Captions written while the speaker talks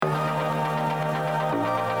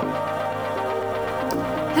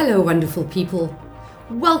Hello, wonderful people.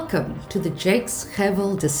 Welcome to the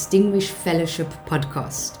Gerwel Distinguished Fellowship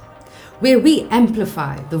podcast, where we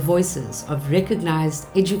amplify the voices of recognized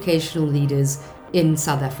educational leaders in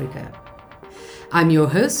South Africa. I'm your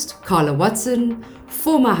host, Carla Watson,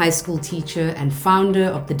 former high school teacher and founder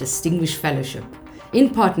of the Distinguished Fellowship, in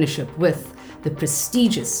partnership with the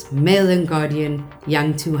prestigious Male and Guardian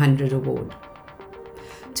Young200 Award.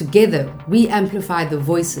 Together, we amplify the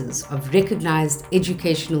voices of recognized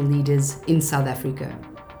educational leaders in South Africa.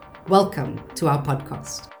 Welcome to our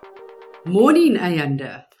podcast. Morning,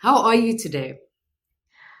 Ayanda. How are you today?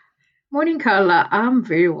 Morning, Carla. I'm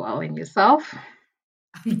very well. And yourself?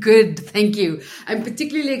 I'm good, thank you. I'm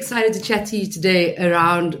particularly excited to chat to you today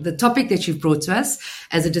around the topic that you've brought to us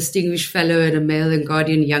as a distinguished fellow and a Male and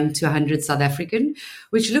Guardian Young200 South African,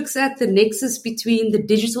 which looks at the nexus between the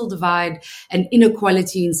digital divide and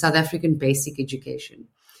inequality in South African basic education.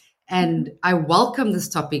 And I welcome this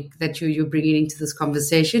topic that you're bringing into this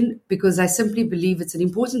conversation because I simply believe it's an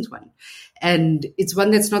important one. And it's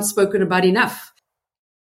one that's not spoken about enough.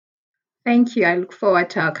 Thank you. I look forward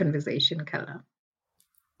to our conversation, Carla.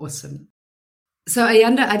 Awesome. So,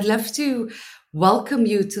 Ayanda, I'd love to welcome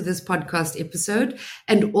you to this podcast episode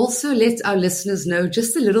and also let our listeners know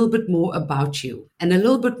just a little bit more about you and a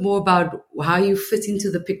little bit more about how you fit into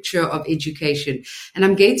the picture of education. And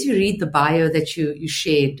I'm going to read the bio that you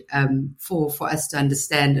shared for us to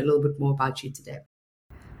understand a little bit more about you today.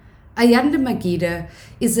 Ayanda Magida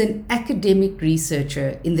is an academic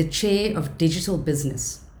researcher in the chair of digital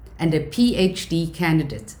business and a PhD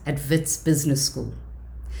candidate at Wits Business School.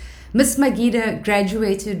 Ms. Magida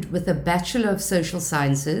graduated with a Bachelor of Social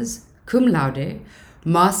Sciences, cum laude,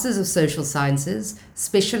 Masters of Social Sciences,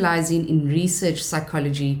 specializing in research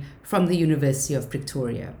psychology from the University of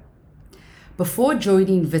Pretoria. Before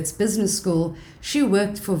joining Wits Business School, she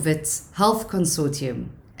worked for Wits Health Consortium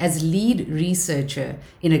as lead researcher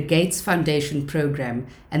in a Gates Foundation program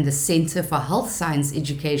and the Center for Health Science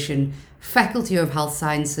Education, Faculty of Health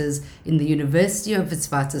Sciences in the University of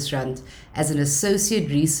Witwatersrand as an associate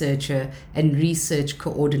researcher and research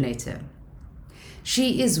coordinator.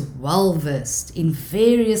 She is well versed in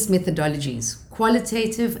various methodologies,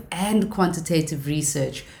 qualitative and quantitative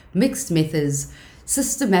research, mixed methods,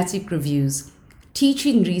 systematic reviews,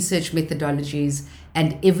 teaching research methodologies,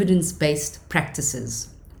 and evidence-based practices,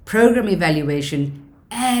 program evaluation,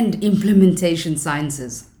 and implementation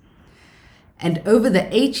sciences. And over the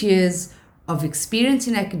 8 years of experience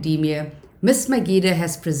in academia, Ms. Magida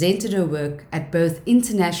has presented her work at both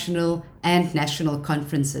international and national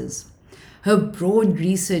conferences. Her broad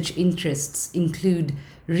research interests include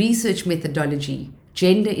research methodology,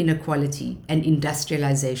 gender inequality, and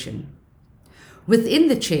industrialization. Within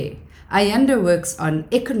the chair, Ayanda works on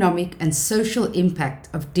economic and social impact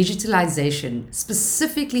of digitalization,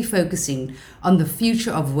 specifically focusing on the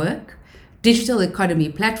future of work, digital economy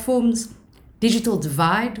platforms, digital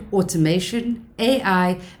divide, automation,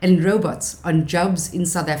 AI, and robots on jobs in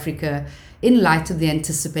South Africa in light of the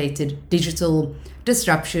anticipated digital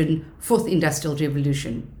disruption, fourth industrial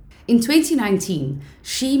revolution. In 2019,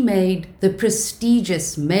 she made the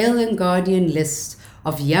prestigious Male and Guardian list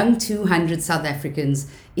of Young200 South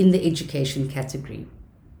Africans in the education category.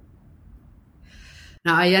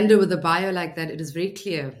 Now, Ayanda, with a bio like that, it is very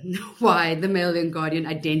clear why the Male and Guardian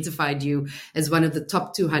identified you as one of the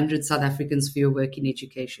top 200 South Africans for your work in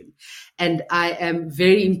education. And I am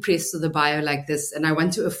very impressed with a bio like this, and I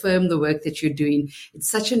want to affirm the work that you're doing. It's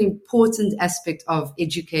such an important aspect of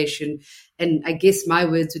education, and I guess my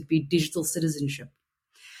words would be digital citizenship.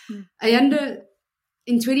 Ayanda,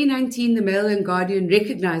 in 2019, the Male and Guardian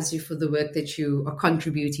recognized you for the work that you are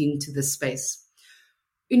contributing to this space.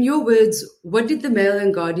 In your words, what did the Male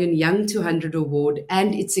and Guardian Young200 Award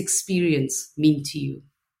and its experience mean to you?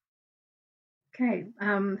 Okay.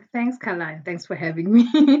 Thanks, Carla, and thanks for having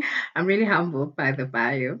me. I'm really humbled by the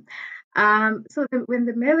bio. When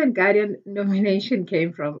the Male and Guardian nomination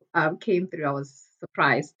came through, I was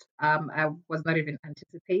surprised. I was not even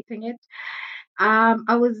anticipating it.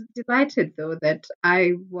 I was delighted, though, that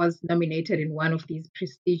I was nominated in one of these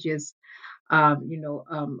prestigious,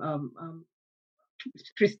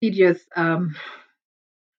 prestigious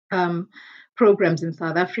programs in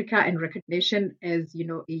South Africa and recognition as,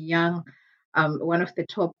 a young, one of the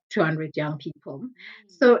top 200 young people.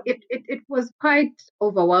 So it was quite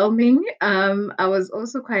overwhelming. I was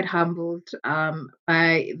also quite humbled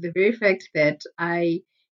by the very fact that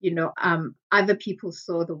other people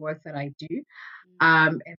saw the work that I do.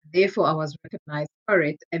 And therefore I was recognized for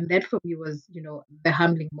it. And that for me was, the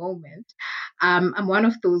humbling moment. I'm one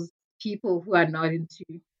of those people who are not into,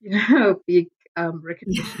 big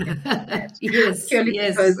recognition and all that. Yes, Purely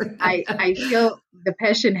yes. because I feel the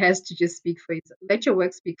passion has to just speak for itself. Let your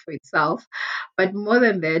work speak for itself. But more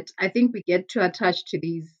than that, I think we get too attached to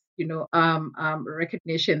these,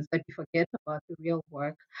 recognitions that we forget about the real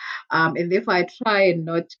work. And therefore, I try and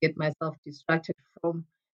not get myself distracted from,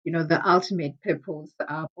 the ultimate purpose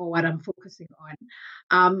or what I'm focusing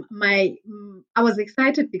on. I was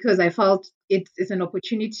excited because I felt it's an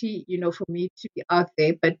opportunity, for me to be out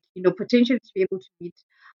there, but potentially to be able to meet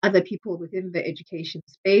other people within the education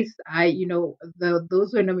space.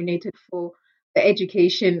 Those who are nominated for the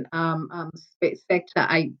education sector,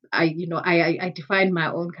 I define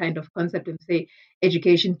my own kind of concept and say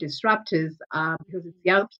education disruptors, because it's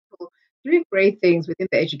young people doing great things within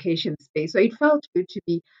the education space. So it felt good to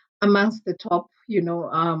be amongst the top,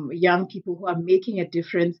 young people who are making a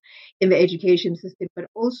difference in the education system, but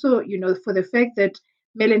also, for the fact that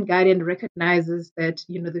Mellon Guardian recognizes that,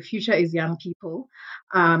 the future is young people,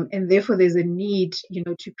 and therefore there's a need,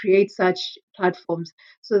 to create such platforms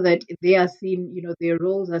so that they are seen, their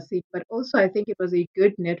roles are seen. But also, I think it was a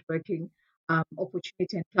good networking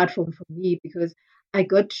opportunity and platform for me because I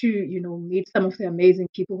got to, meet some of the amazing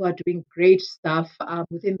people who are doing great stuff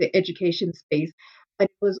within the education space. But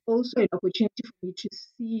it was also an opportunity for me to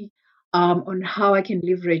see on how I can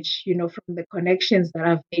leverage, from the connections that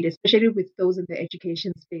I've made, especially with those in the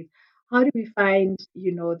education space. How do we find,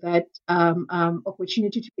 that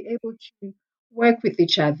opportunity to be able to work with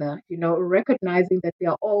each other, recognizing that we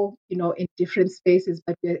are all, in different spaces,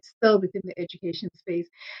 but we're still within the education space.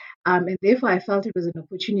 And therefore, I felt it was an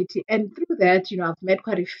opportunity. And through that, I've met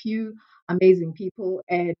quite a few amazing people,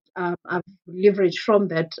 and I've leveraged from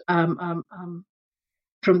that,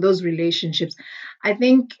 from those relationships. I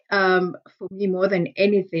think for me, more than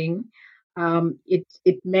anything,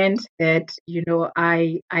 it meant that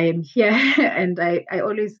I am here, and I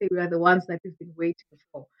always say we are the ones that we've been waiting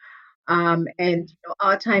for. And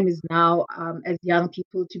our time is now, as young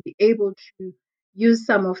people, to be able to use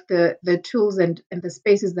some of the tools and the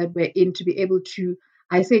spaces that we're in to be able to,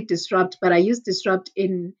 I say disrupt, but I use disrupt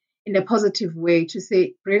in a positive way to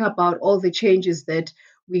say bring about all the changes that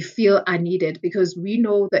we feel are needed, because we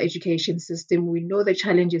know the education system, we know the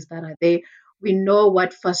challenges that are there, we know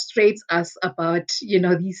what frustrates us about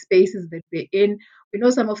these spaces that we're in, we know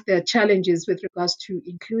some of the challenges with regards to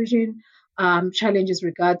inclusion, challenges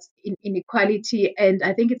regards inequality, and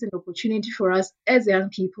I think it's an opportunity for us as young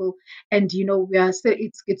people. And we are still,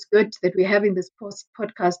 it's good that we're having this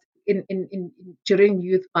podcast in during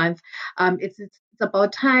Youth Month. It's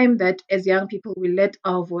about time that as young people we let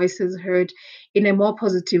our voices heard in a more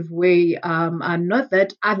positive way. And not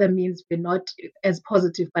that other means we're not as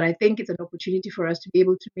positive, but I think it's an opportunity for us to be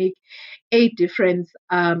able to make a difference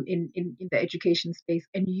in the education space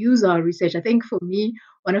and use our research. I think for me,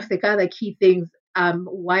 one of the other key things,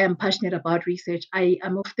 why I'm passionate about research, I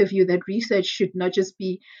am of the view that research should not just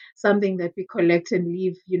be something that we collect and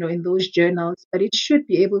leave, in those journals, but it should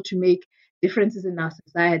be able to make differences in our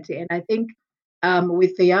society. And I think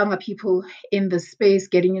with the younger people in the space,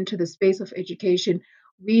 getting into the space of education,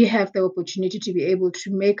 we have the opportunity to be able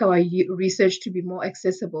to make our research to be more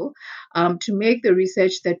accessible, to make the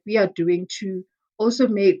research that we are doing to also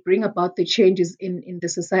bring about the changes in the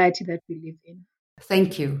society that we live in.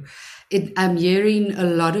 Thank you. I'm hearing a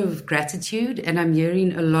lot of gratitude, and I'm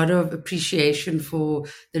hearing a lot of appreciation for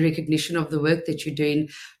the recognition of the work that you're doing,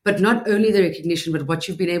 but not only the recognition, but what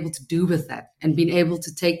you've been able to do with that and been able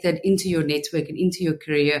to take that into your network and into your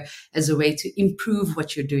career as a way to improve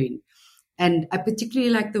what you're doing. And I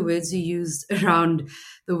particularly like the words you used around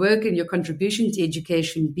the work and your contribution to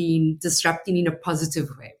education being disrupting in a positive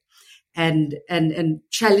way, and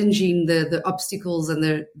challenging the obstacles and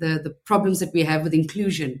the problems that we have with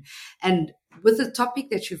inclusion. And with the topic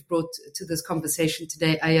that you've brought to this conversation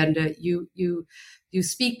today, Ayanda, you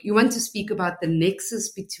want to speak about the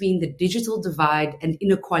nexus between the digital divide and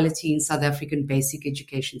inequality in South African basic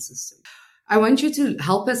education system. I want you to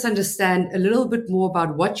help us understand a little bit more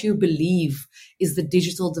about what you believe is the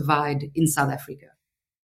digital divide in South Africa.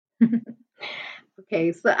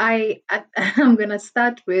 Okay, so I'm gonna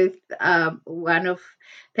start with one of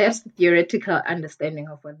perhaps the theoretical understanding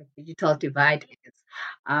of what the digital divide is,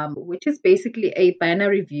 which is basically a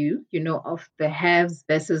binary view, of the haves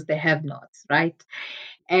versus the have-nots, right?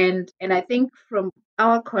 And I think from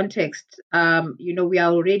our context, we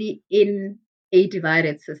are already in a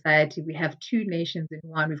divided society. We have two nations in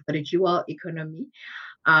one. We've got a dual economy,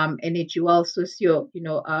 and a dual socio,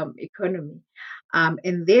 economy.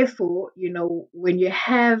 And therefore, when you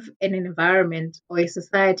have an environment or a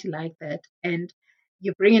society like that, and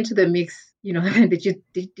you bring into the mix, the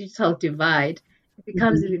digital divide, it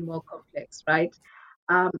becomes Mm-hmm. even more complex, right?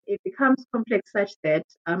 It becomes complex such that,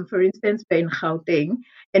 for instance, we're in Gauteng,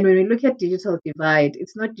 and when we look at digital divide,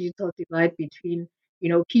 it's not digital divide between,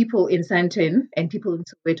 people in Sandton and people in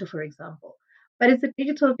Soweto, for example. But it's a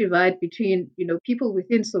digital divide between, people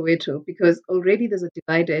within Soweto, because already there's a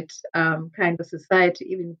divided kind of society,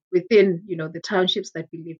 even within, the townships that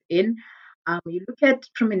we live in. You look at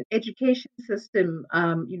from an education system,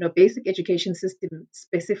 basic education system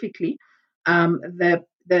specifically,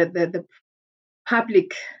 the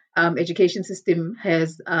public education system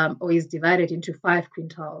has always divided into 5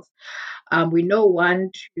 quintiles. We know 1,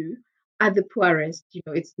 2 are the poorest,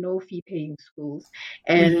 it's no fee paying schools.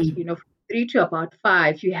 And, Mm-hmm. from 3 to about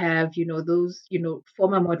 5, you have, those,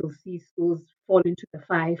 former Model C schools fall into the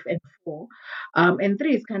 5 and 4. And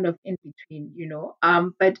 3 is kind of in between,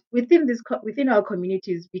 But within within our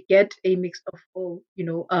communities, we get a mix of all,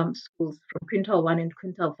 schools from quintile 1 and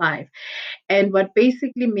quintile 5. And what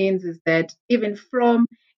basically means is that even from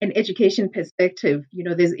an education perspective,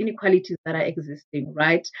 there's inequalities that are existing,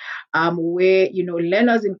 right? Where,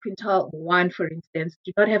 learners in quintile 1, for instance,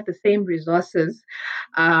 do not have the same resources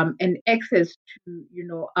and access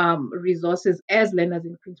to, resources as learners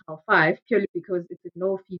in quintile 5, purely because it's a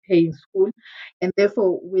no fee paying school. And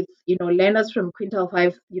therefore, with, learners from quintile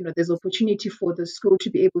 5, there's opportunity for the school to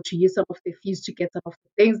be able to use some of the fees to get some of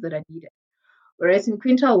the things that are needed. Whereas in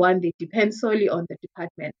quintile 1, they depend solely on the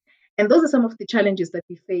department. And those are some of the challenges that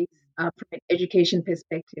we face from an education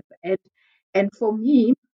perspective. And for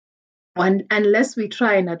me, unless we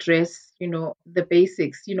try and address, the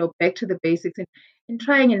basics, back to the basics, and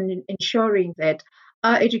trying and ensuring that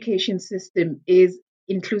our education system is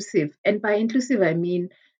inclusive. And by inclusive, I mean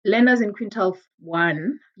learners in quintile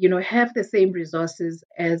 1, have the same resources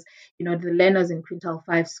as, the learners in quintile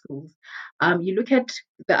 5 schools. You look at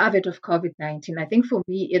the advent of COVID-19, I think for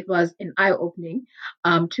me, it was an eye-opening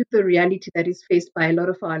to the reality that is faced by a lot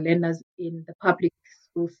of our learners in the public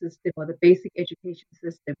school system or the basic education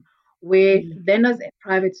system, where learners in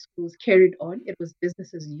private schools carried on. It was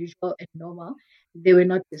business as usual and normal. They were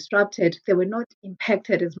not disrupted. They were not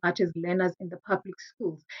impacted as much as learners in the public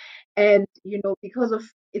schools. And, because of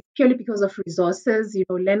it's purely because of resources,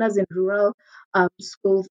 learners in rural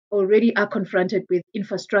schools already are confronted with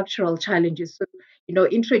infrastructural challenges. So,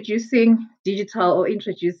 introducing digital or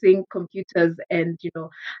introducing computers and,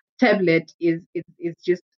 tablet is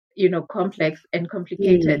just, complex and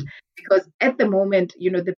complicated, Mm-hmm. because at the moment,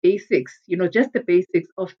 the basics, just the basics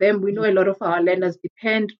of them, we know a lot of our learners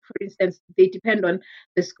depend, for instance, they depend on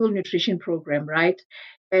the school nutrition program, right?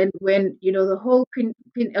 And when, the whole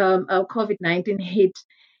COVID-19 hit,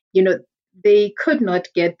 you know, they could not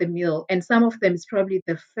get the meal. And some of them is probably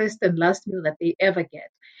the first and last meal that they ever get.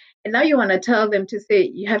 And now you want to tell them to say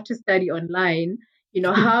you have to study online.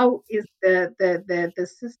 How is the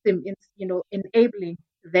system in, enabling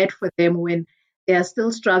that for them when they are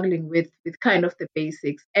still struggling with kind of the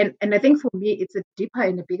basics? And I think for me it's a deeper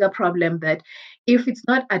and a bigger problem that if it's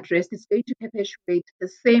not addressed, it's going to perpetuate the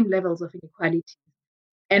same levels of inequality.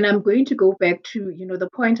 And I'm going to go back to, the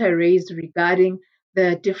point I raised regarding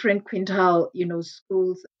the different quintile,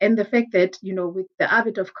 schools, and the fact that, with the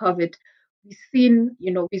advent of COVID,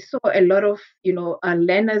 we saw a lot of,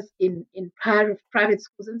 learners in private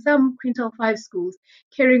schools and some quintile 5 schools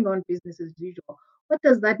carrying on business as usual. What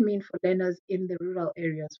does that mean for learners in the rural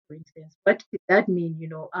areas, for instance? What did that mean,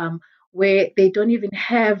 where they don't even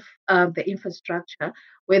have the infrastructure,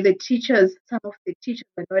 where some of the teachers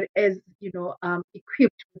are not as,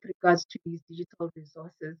 equipped with regards to these digital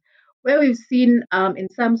resources, where we've seen in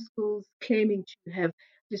some schools claiming to have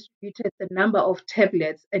distributed the number of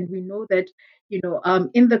tablets, and we know that,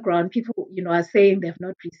 in the ground, people, are saying they have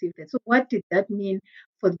not received it. So what did that mean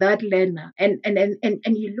for that learner? And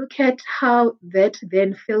you look at how that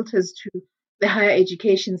then filters to the higher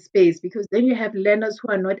education space, because then you have learners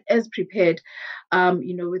who are not as prepared,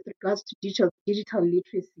 with regards to digital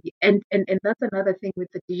literacy. And that's another thing with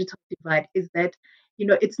the digital divide, is that,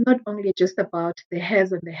 it's not only just about the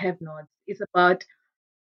haves and the have-nots. It's about,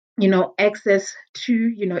 access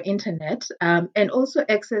to, internet, and also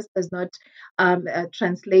access does not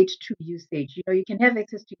translate to usage. You can have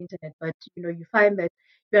access to internet, but, you find that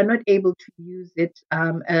you are not able to use it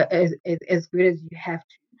as good as you have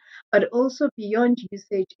to. But also beyond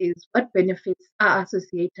usage is what benefits are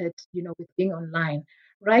associated, with being online.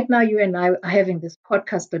 Right now, you and I are having this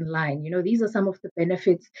podcast online. These are some of the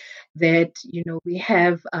benefits that, we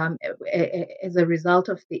have as a result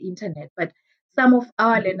of the internet. But some of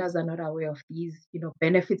our learners are not aware of these,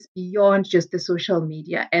 benefits beyond just the social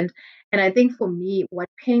media. And I think for me, what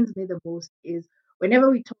pains me the most is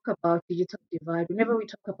whenever we talk about digital divide, whenever we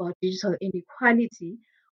talk about digital inequality,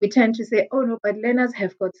 we tend to say, oh no, but learners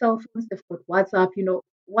have got cell phones, they've got WhatsApp.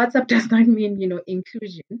 WhatsApp does not mean,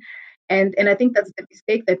 inclusion. And I think that's the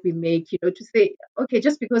mistake that we make, to say, okay,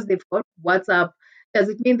 just because they've got WhatsApp, does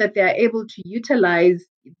it mean that they are able to utilize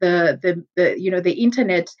the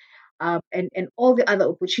internet, and all the other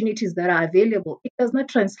opportunities that are available? It does not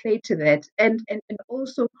translate to that. And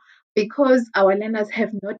also, because our learners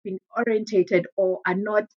have not been orientated or are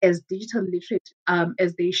not as digital literate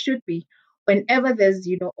as they should be, whenever there's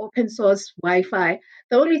open source Wi-Fi,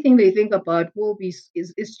 the only thing they think about will be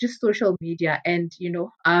is just social media. And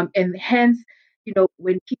hence,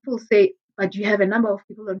 when people say, but you have a number of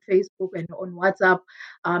people on Facebook and on WhatsApp,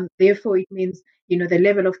 therefore it means the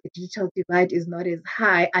level of the digital divide is not as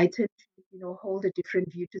high. I tend to hold a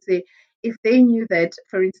different view, to say, if they knew that,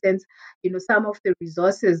 for instance, some of the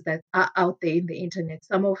resources that are out there in the internet,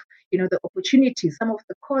 some of the opportunities, some of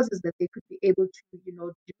the causes that they could be able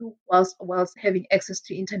to do whilst having access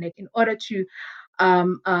to internet,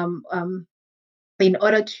 um um um in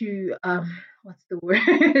order to what's the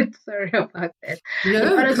word? Sorry about that. In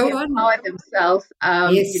No, order to go on. empower themselves,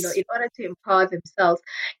 Yes. in order to empower themselves,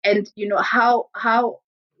 and how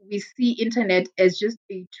we see internet as just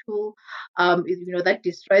a tool, that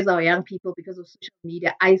destroys our young people because of social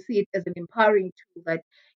media. I see it as an empowering tool, that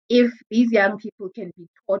if these young people can be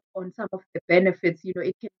taught on some of the benefits,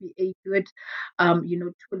 it can be a good,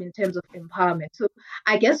 tool in terms of empowerment. So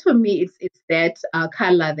I guess for me, it's that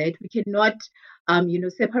color, that we cannot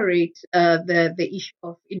separate the issue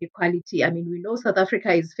of inequality. I mean, we know South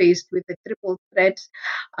Africa is faced with the triple threat,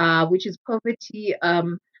 which is poverty,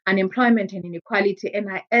 unemployment, and inequality.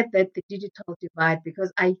 And I add that the digital divide,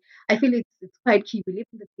 because I feel it's quite key. We live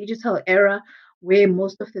in the digital era where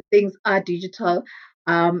most of the things are digital.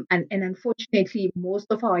 And unfortunately, most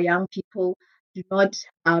of our young people do not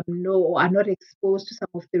know or are not exposed to some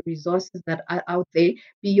of the resources that are out there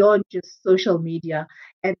beyond just social media.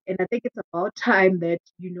 And I think it's about time that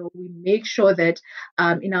we make sure that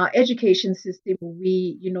in our education system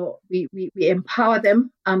we empower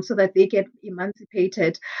them, so that they get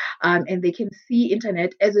emancipated, and they can see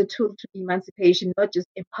internet as a tool to emancipation, not just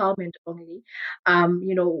empowerment only.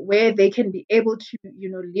 Where they can be able to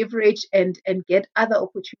leverage and get other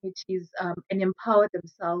opportunities, and empower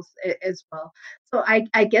themselves as well. So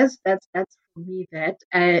I guess that's for me, that,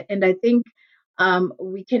 and I think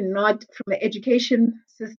we cannot, from an education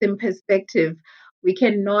system perspective, we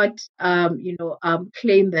cannot,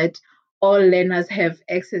 claim that all learners have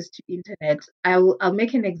access to internet. I'll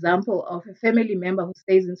make an example of a family member who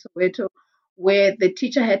stays in Soweto, where the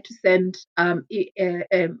teacher had to send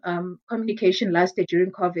communication last day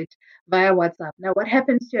during COVID via WhatsApp. Now, what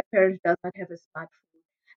happens to a parent who does not have a smartphone?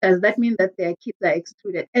 Does that mean that their kids are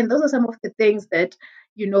excluded? And those are some of the things that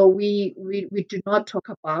we do not talk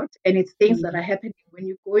about, and it's things that are Mm. happening when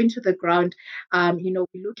you go into the ground. We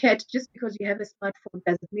look at, just because you have a smartphone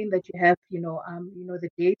doesn't mean that you have the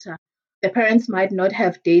data. The parents might not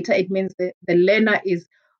have data. It means that the learner is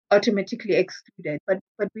automatically excluded. But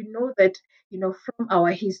we know that from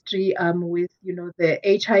our history, with the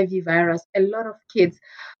HIV virus, a lot of kids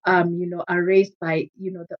are raised by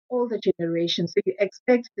the older generation. So you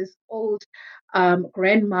expect this old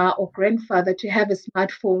grandma or grandfather to have a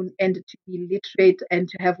smartphone and to be literate and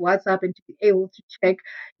to have WhatsApp and to be able to check.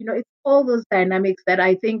 It's all those dynamics that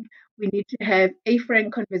I think we need to have a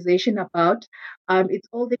frank conversation about. It's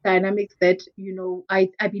all the dynamics that, I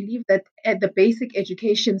believe that at the basic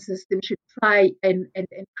education system should try and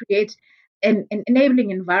create an enabling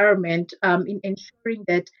environment, in ensuring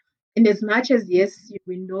that, in as much as, yes,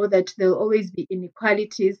 we know that there'll always be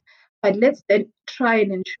inequalities, but let's then try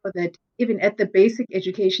and ensure that even at the basic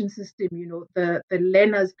education system, the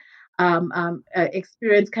learners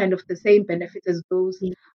experience kind of the same benefits as those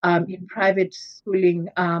Mm. in private schooling.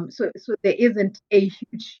 So there isn't a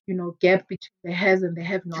huge, gap between the haves and the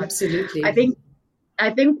have-nots. I Absolutely. think I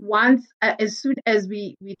think once, as soon as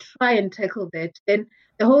we try and tackle that, then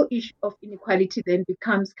the whole issue of inequality then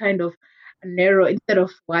becomes kind of narrow instead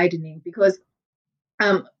of widening, because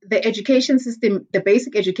the education system, the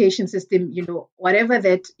basic education system, whatever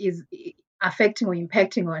that is affecting or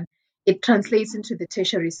impacting on, it translates into the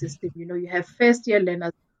tertiary system. You have first year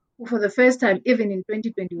learners who, for the first time, even in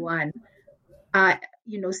 2021, are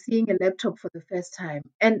seeing a laptop for the first time,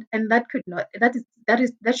 and that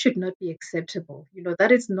should not be acceptable.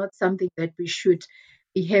 That is not something that we should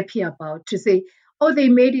be happy about, to say, oh, they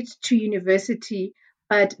made it to university,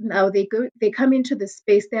 but now they come into the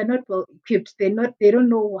space, they're not well equipped, they don't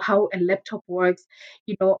know how a laptop works,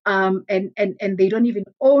 and they don't even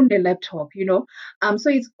own a laptop, so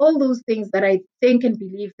it's all those things that I think and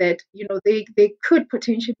believe that, they could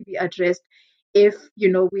potentially be addressed if,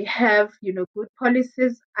 we have, good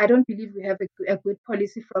policies. I don't believe we have a good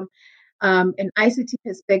policy from an ICT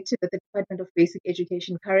perspective at the Department of Basic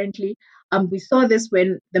Education currently. We saw this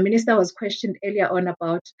when the minister was questioned earlier on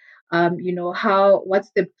about,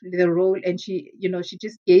 what's the role, and she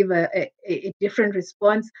just gave a different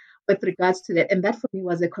response with regards to that. And that for me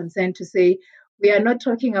was a concern, to say we are not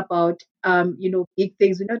talking about, big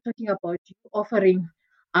things. We're not talking about you offering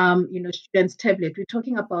students tablet. We're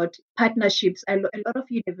talking about partnerships. A lot of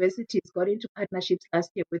universities got into partnerships last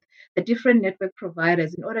year with the different network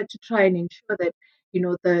providers in order to try and ensure that,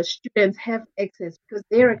 the students have access, because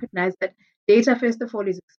they recognize that data, first of all,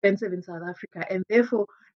 is expensive in South Africa. And therefore,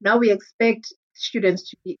 now we expect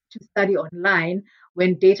students to study online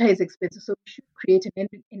when data is expensive. So we should create an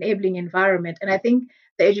enabling environment. And I think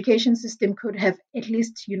the education system could have at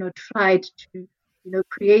least, tried to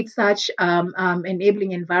create such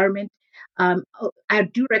enabling environment. I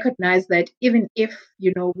do recognize that even if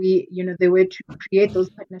they were to create those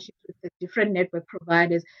partnerships with the different network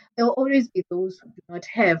providers, there will always be those who do not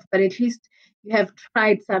have. But at least you have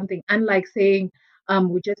tried something. Unlike saying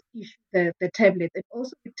we just issue the tablets, and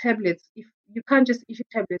also with tablets, if you can't just issue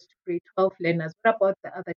tablets to grade 12 learners, what about the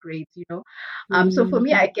other grades? So for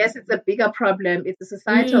me, I guess it's a bigger problem. It's a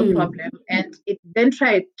societal problem, and it then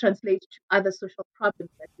translates to other social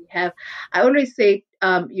problems that we have. I always say,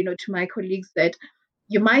 to my colleagues, that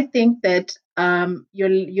you might think that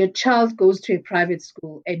your child goes to a private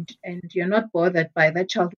school, and you're not bothered by that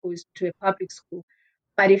child who goes to a public school.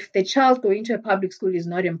 But if the child going to a public school is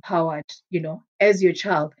not empowered, as your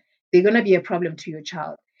child, they're going to be a problem to your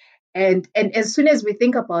child. And as soon as we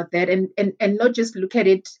think about that, and not just look at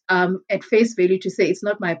it at face value to say it's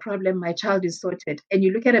not my problem, my child is sorted, and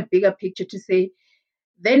you look at a bigger picture to say,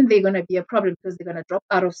 then they're going to be a problem because they're going to drop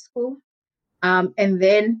out of school. And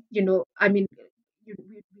then, we're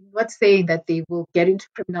not saying that they will get into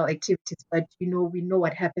criminal activities, but, we know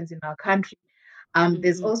what happens in our country.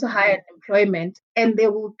 There's also high unemployment, and they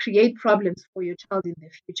will create problems for your child in the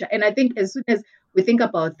future. And I think as soon as we think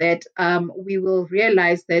about that, we will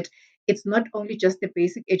realize that it's not only just a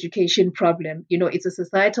basic education problem. It's a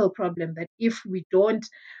societal problem that if we don't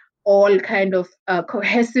all kind of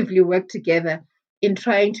cohesively work together in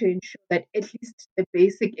trying to ensure that at least the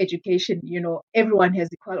basic education, everyone has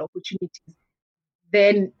equal opportunities,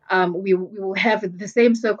 then we will have the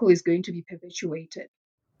same circle is going to be perpetuated.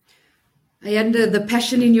 Ayanda, the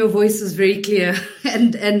passion in your voice is very clear,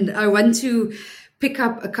 and I want to pick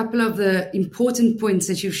up a couple of the important points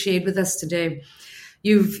that you've shared with us today.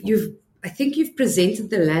 I think you've presented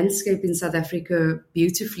the landscape in South Africa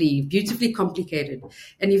beautifully complicated,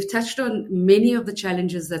 and you've touched on many of the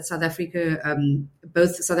challenges that South Africa,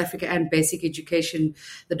 both South Africa and basic education,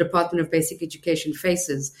 the Department of Basic Education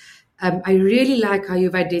faces. I really like how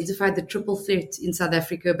you've identified the triple threat in South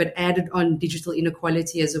Africa, but added on digital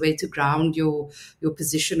inequality as a way to ground your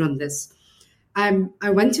position on this. I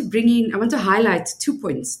want to highlight 2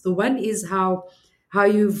 points. The one is how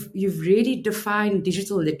you've really defined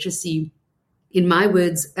digital literacy, in my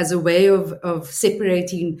words, as a way of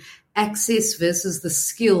separating access versus the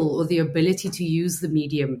skill or the ability to use the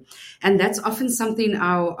medium. And that's often something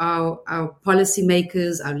our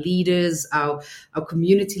policymakers, our leaders, our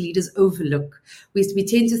community leaders overlook. We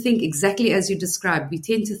tend to think exactly as you described. We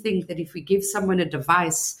tend to think that if we give someone a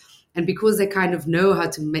device, and because they kind of know how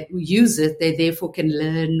to use it, they therefore can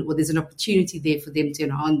learn, or there's an opportunity there for them to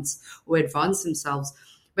enhance or advance themselves.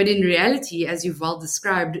 But in reality, as you've well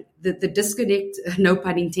described, the disconnect, no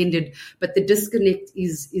pun intended, but the disconnect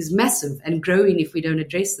is massive and growing if we don't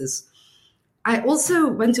address this. I also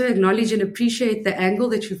want to acknowledge and appreciate the angle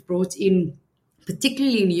that you've brought in,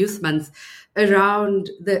 particularly in Youth Month, around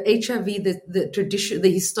the HIV, the tradition,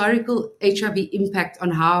 the historical HIV impact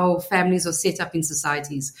on how families are set up in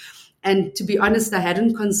societies. And to be honest, I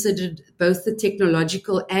hadn't considered both the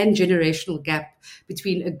technological and generational gap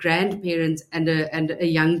between a grandparent and a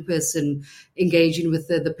young person engaging with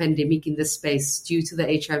the pandemic in this space due to the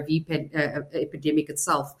HIV epidemic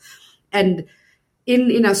itself. And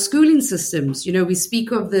in our schooling systems, we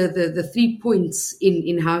speak of the 3 points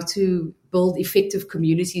in how to build effective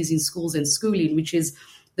communities in schools and schooling, which is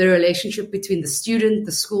the relationship between the student,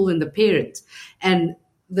 the school, and the parent. And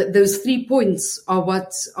those 3 points are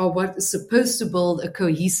what is supposed to build a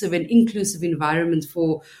cohesive and inclusive environment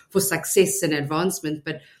for success and advancement,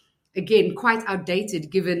 but again, quite outdated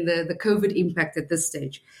given the COVID impact at this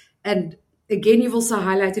stage. And again, you've also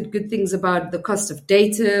highlighted good things about the cost of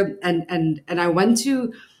data, and I want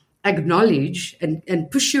to acknowledge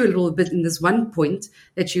and push you a little bit in this one point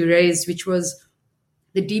that you raised, which was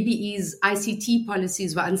the DBE's ICT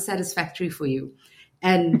policies were unsatisfactory for you.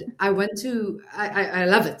 And I want to, I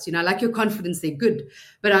love it. I like your confidence, they're good.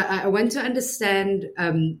 But I want to understand,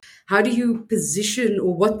 how do you position,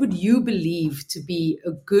 or what would you believe to be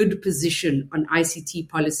a good position on ICT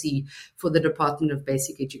policy for the Department of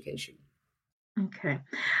Basic Education? Okay.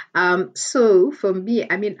 So for me,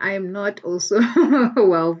 I mean, I am not also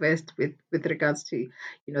well versed with regards to,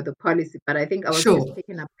 the policy, but I think I was just Sure.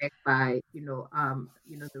 taken aback by,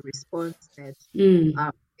 the response that Mm.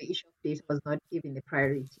 the issue of data was not given a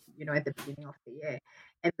priority, at the beginning of the year.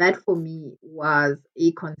 And that for me was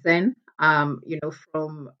a concern,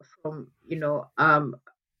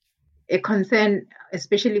 a concern,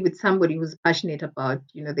 especially with somebody who's passionate about,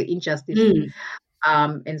 the injustices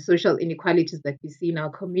Mm. and social inequalities that we see in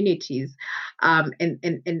our communities.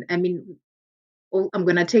 And I mean, I'm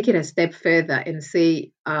going to take it a step further and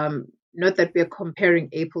say, not that we're comparing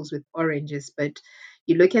apples with oranges, but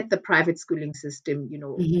you look at the private schooling system,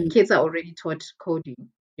 Mhm. kids are already taught coding,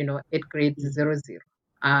 at grade 00.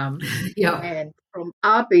 Um, Yeah. and from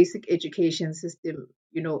our basic education system,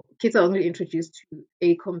 kids are only introduced to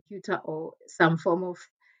a computer or some form of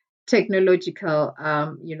technological,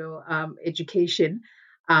 education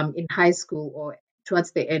in high school or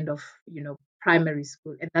towards the end of, primary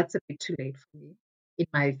school. And that's a bit too late for me, in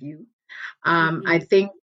my view. I Mhm.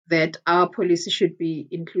 think that our policy should be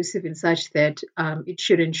inclusive in such that it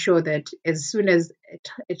should ensure that as soon as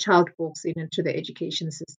a child walks into the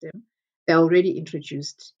education system, they're already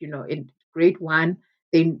introduced, in grade one,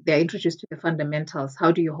 they're introduced to the fundamentals.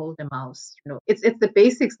 How do you hold a mouse? It's the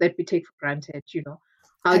basics that we take for granted,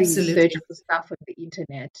 how do you search Absolutely. for stuff on the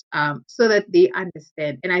internet, so that they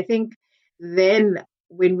understand. And I think then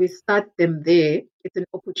when we start them there, it's an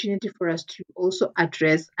opportunity for us to also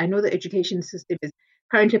address. I know the education system is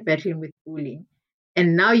currently battling with bullying.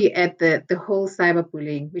 And now you add the whole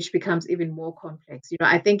cyberbullying, which becomes even more complex.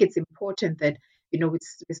 I think it's important that, we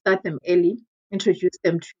start them early, introduce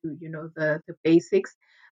them to, the basics,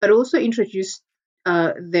 but also introduce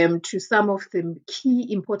them to some of the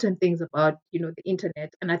key important things about, the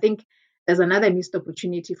internet. And I think there's another missed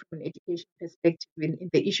opportunity from an education perspective in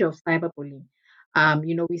the issue of cyberbullying.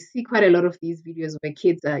 We see quite a lot of these videos where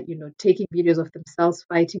kids are, taking videos of themselves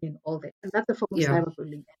fighting and all that. And that's a form of Yeah.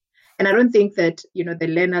 cyberbullying. And I don't think that, the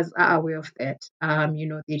learners are aware of that.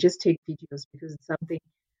 They just take videos because it's something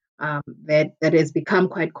that has become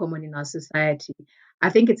quite common in our society. I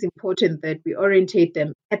think it's important that we orientate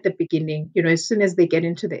them at the beginning. As soon as they get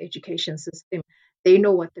into the education system, they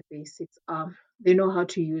know what the basics are. They know how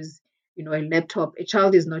to use, a laptop. A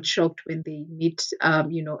child is not shocked when they meet,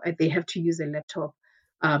 they have to use a laptop,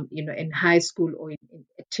 in high school or in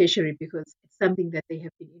tertiary because it's something that they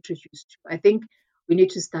have been introduced to. I think we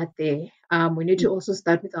need to start there. We need to also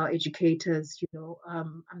start with our educators.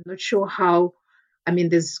 I'm not sure how. I mean,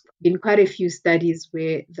 there's been quite a few studies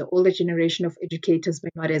where the older generation of educators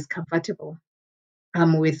were not as comfortable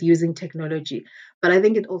with using technology. But I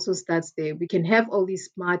think it also starts there. We can have all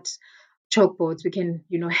these smart chalkboards, we can,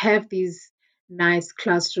 have these nice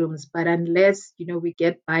classrooms, but unless, we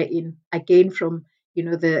get buy-in again from,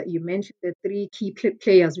 you mentioned the three key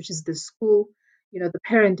players, which is the school, the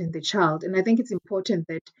parent and the child. And I think it's important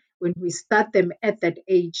that when we start them at that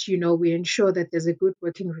age, we ensure that there's a good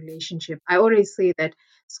working relationship. I always say that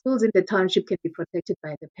schools in the township can be protected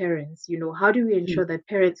by the parents. How do we ensure that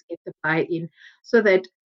parents get the buy-in so that,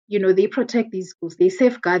 they protect these schools, they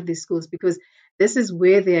safeguard these schools because this is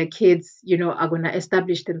where their kids, are going to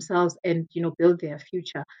establish themselves and, build their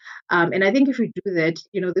future. And I think if we do that,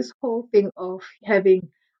 this whole thing of having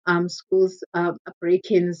schools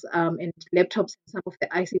break-ins and laptops and some of the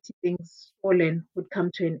ICT things stolen would come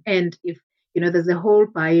to an end if, there's a whole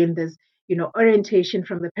buy-in, there's, orientation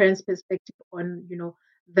from the parents' perspective on,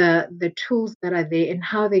 the tools that are there and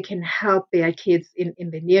how they can help their kids in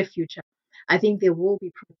the near future. I think they will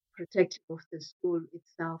be protective of the school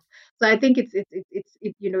itself. So I think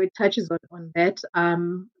it touches on that.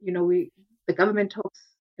 The government talks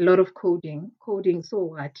a lot of coding. Coding, so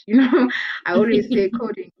what? I always say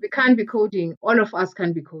coding. We can't be coding. All of us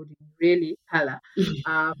can be coding, really, Hala.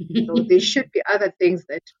 There should be other things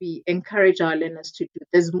that we encourage our learners to do.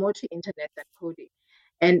 There's more to internet than coding.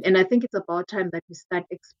 And I think it's about time that we start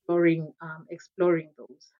exploring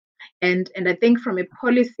those. And I think from a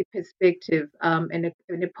policy perspective and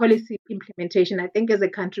a policy implementation, I think as a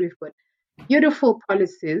country we've got beautiful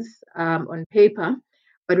policies on paper,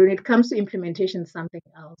 but when it comes to implementation, something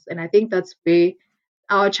else. And I think that's where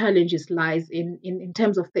our challenges lies in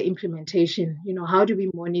terms of the implementation. How do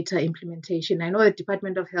we monitor implementation? I know the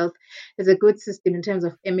Department of Health has a good system in terms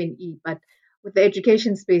of M&E, but with the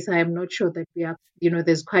education space, I am not sure that we are,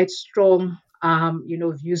 there's quite strong,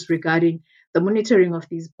 views regarding the monitoring of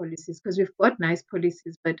these policies, because we've got nice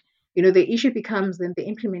policies, but, the issue becomes then the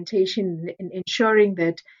implementation and ensuring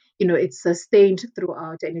that, it's sustained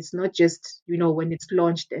throughout, and it's not just, when it's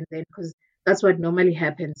launched and then, because that's what normally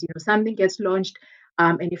happens. Something gets launched,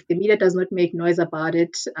 and if the media does not make noise about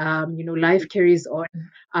it, life carries on,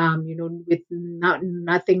 with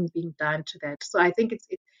nothing being done to that. So I think it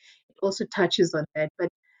also touches on that. But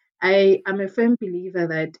I am a firm believer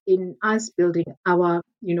that in us building our,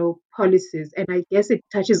 policies, and I guess it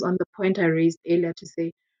touches on the point I raised earlier to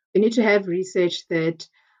say we need to have research that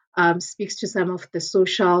speaks to some of the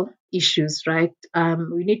social issues, right?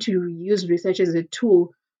 We need to use research as a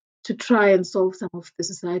tool to try and solve some of the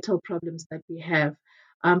societal problems that we have.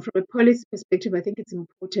 From a policy perspective, I think it's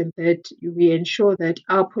important that we ensure that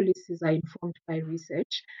our policies are informed by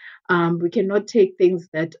research. We cannot take things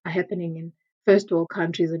that are happening in first world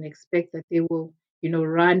countries and expect that they will,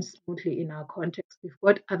 run smoothly in our context. We've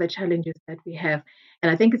got other challenges that we have.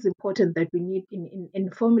 And I think it's important that we need,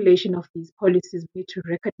 in formulation of these policies, we need to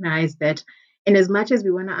recognize that in as much as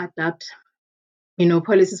we want to adapt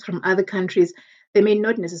policies from other countries, they may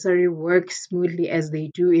not necessarily work smoothly as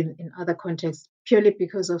they do in other contexts, purely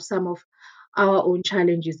because of some of our own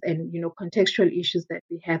challenges and, contextual issues that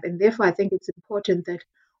we have. And therefore, I think it's important that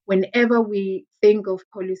whenever we think of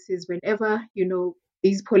policies, whenever,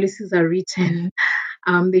 these policies are written,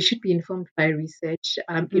 they should be informed by research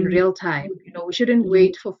in Mm-hmm. real time. We shouldn't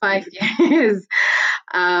wait for 5 years,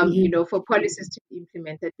 Mm-hmm. for policies to be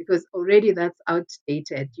implemented, because already that's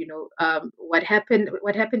outdated. What happened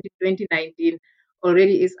in 2019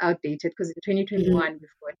 already is outdated, because in Mm-hmm. 2021 we've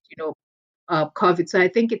got, COVID. So I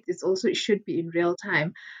think it should be in real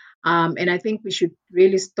time. And I think we should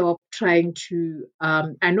really stop trying to.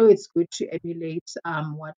 I know it's good to emulate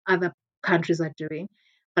what other countries are doing,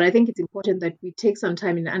 but I think it's important that we take some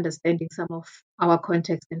time in understanding some of our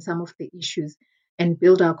context and some of the issues and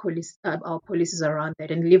build our policies around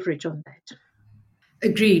that and leverage on that.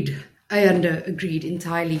 Agreed. Agreed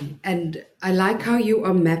entirely. And I like how you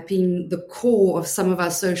are mapping the core of some of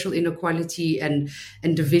our social inequality and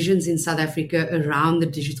divisions in South Africa around the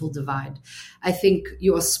digital divide. I think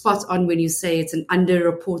you are spot on when you say it's an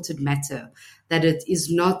underreported matter, that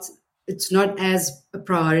it's not as a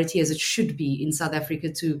priority as it should be in South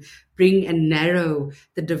Africa to bring and narrow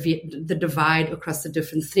the divide across the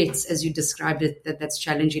different threats, as you described it, that's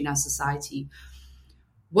challenging our society.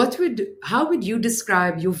 How would you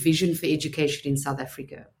describe your vision for education in South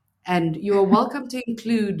Africa? And you are welcome to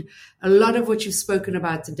include a lot of what you've spoken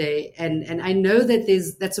about today. And I know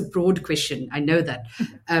that that's a broad question. I know that,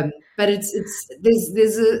 but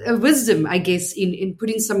there's a wisdom, I guess, in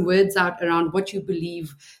putting some words out around what you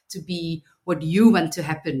believe to be what you want to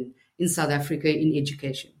happen in South Africa in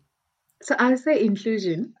education. So I'll say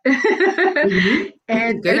inclusion. Mm-hmm.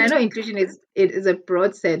 And I Good. know inclusion is a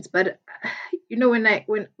broad sense, but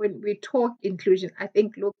when we talk inclusion, I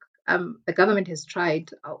think, look, the government has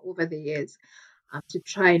tried over the years to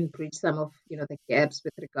try and bridge some of the gaps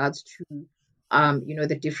with regards to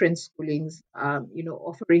the different schoolings,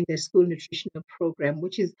 offering the school nutritional program,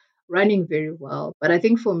 which is running very well. But I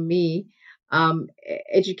think for me,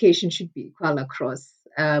 education should be equal across.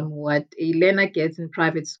 What a learner gets in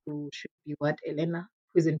private school should be what a learner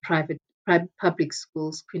who's in private public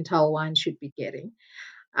schools, quintile one, should be getting.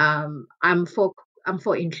 I'm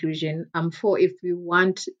for inclusion. I'm for, if we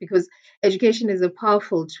want, because education is a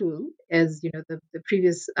powerful tool, as the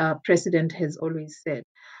previous president has always said.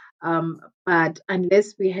 But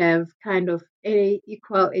unless we have kind of a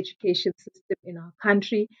equal education system in our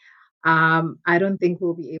country, I don't think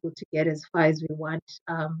we'll be able to get as far as we want.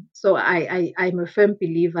 So I'm a firm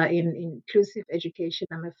believer in inclusive education.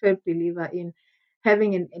 I'm a firm believer in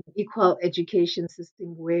having an equal education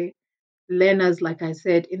system where learners, like I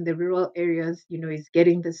said, in the rural areas, is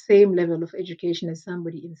getting the same level of education as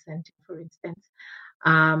somebody in Sandton, for instance.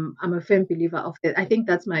 I'm a firm believer of that. I think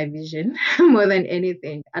that's my vision more than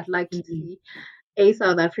anything. I'd like to Mm-hmm. see a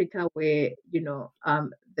South Africa where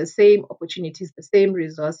the same opportunities, the same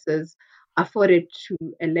resources afforded to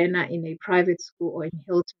a learner in a private school or in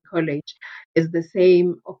Hilton College is the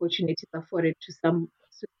same opportunities afforded to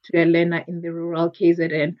a learner in the rural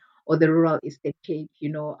KZN or the rural Eastern Cape.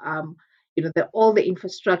 All the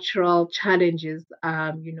infrastructural challenges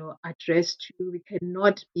addressed to. We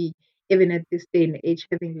cannot be, even at this day and age,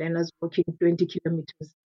 having learners walking 20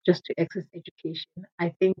 kilometers just to access education.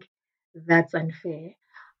 I think that's unfair.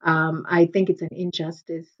 I think it's an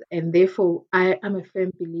injustice, and therefore I am a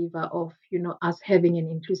firm believer of us having an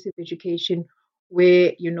inclusive education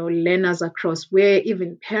where learners across, where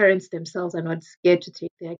even parents themselves are not scared to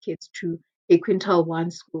take their kids to a quintile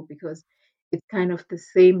one school because it's kind of the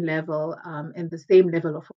same level, and the same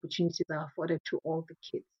level of opportunities are afforded to all the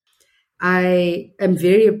kids. I am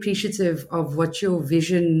very appreciative of what your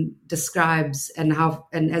vision describes and how,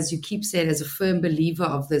 and as you keep saying, as a firm believer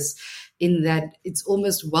of this, in that it's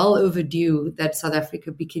almost well overdue that South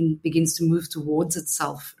Africa begins to move towards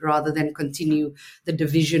itself rather than continue the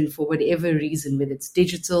division for whatever reason, whether it's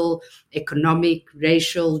digital, economic,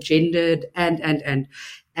 racial, gendered, and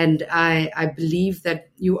I believe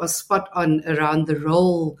that you are spot on around the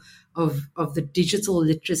role of the digital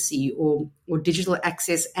literacy or digital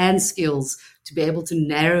access and skills to be able to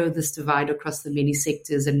narrow this divide across the many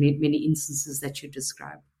sectors and many instances that you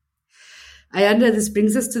describe. Ayanda, this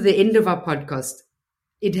brings us to the end of our podcast.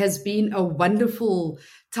 It has been a wonderful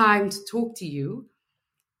time to talk to you.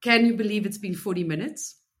 Can you believe it's been 40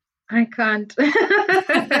 minutes? I can't.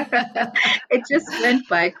 It just went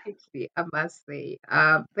by quickly, I must say.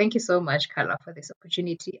 Thank you so much, Carla, for this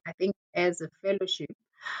opportunity. I think as a fellowship,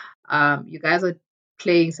 you guys are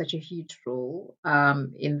playing such a huge role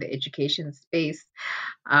in the education space,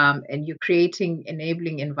 and you're creating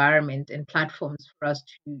enabling environment and platforms for us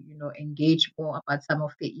to, engage more about some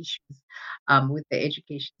of the issues with the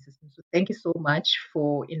education system. So thank you so much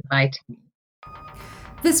for inviting me.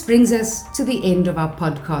 This brings us to the end of our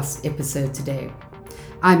podcast episode today.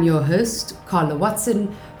 I'm your host, Carla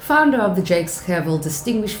Watson, founder of the Gerwel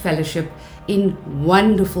Distinguished Fellowship in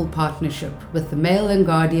wonderful partnership with the Mail and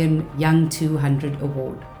Guardian Young200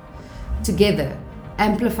 Award. Together,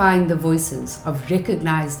 amplifying the voices of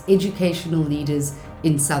recognized educational leaders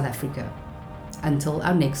in South Africa. Until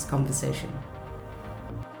our next conversation.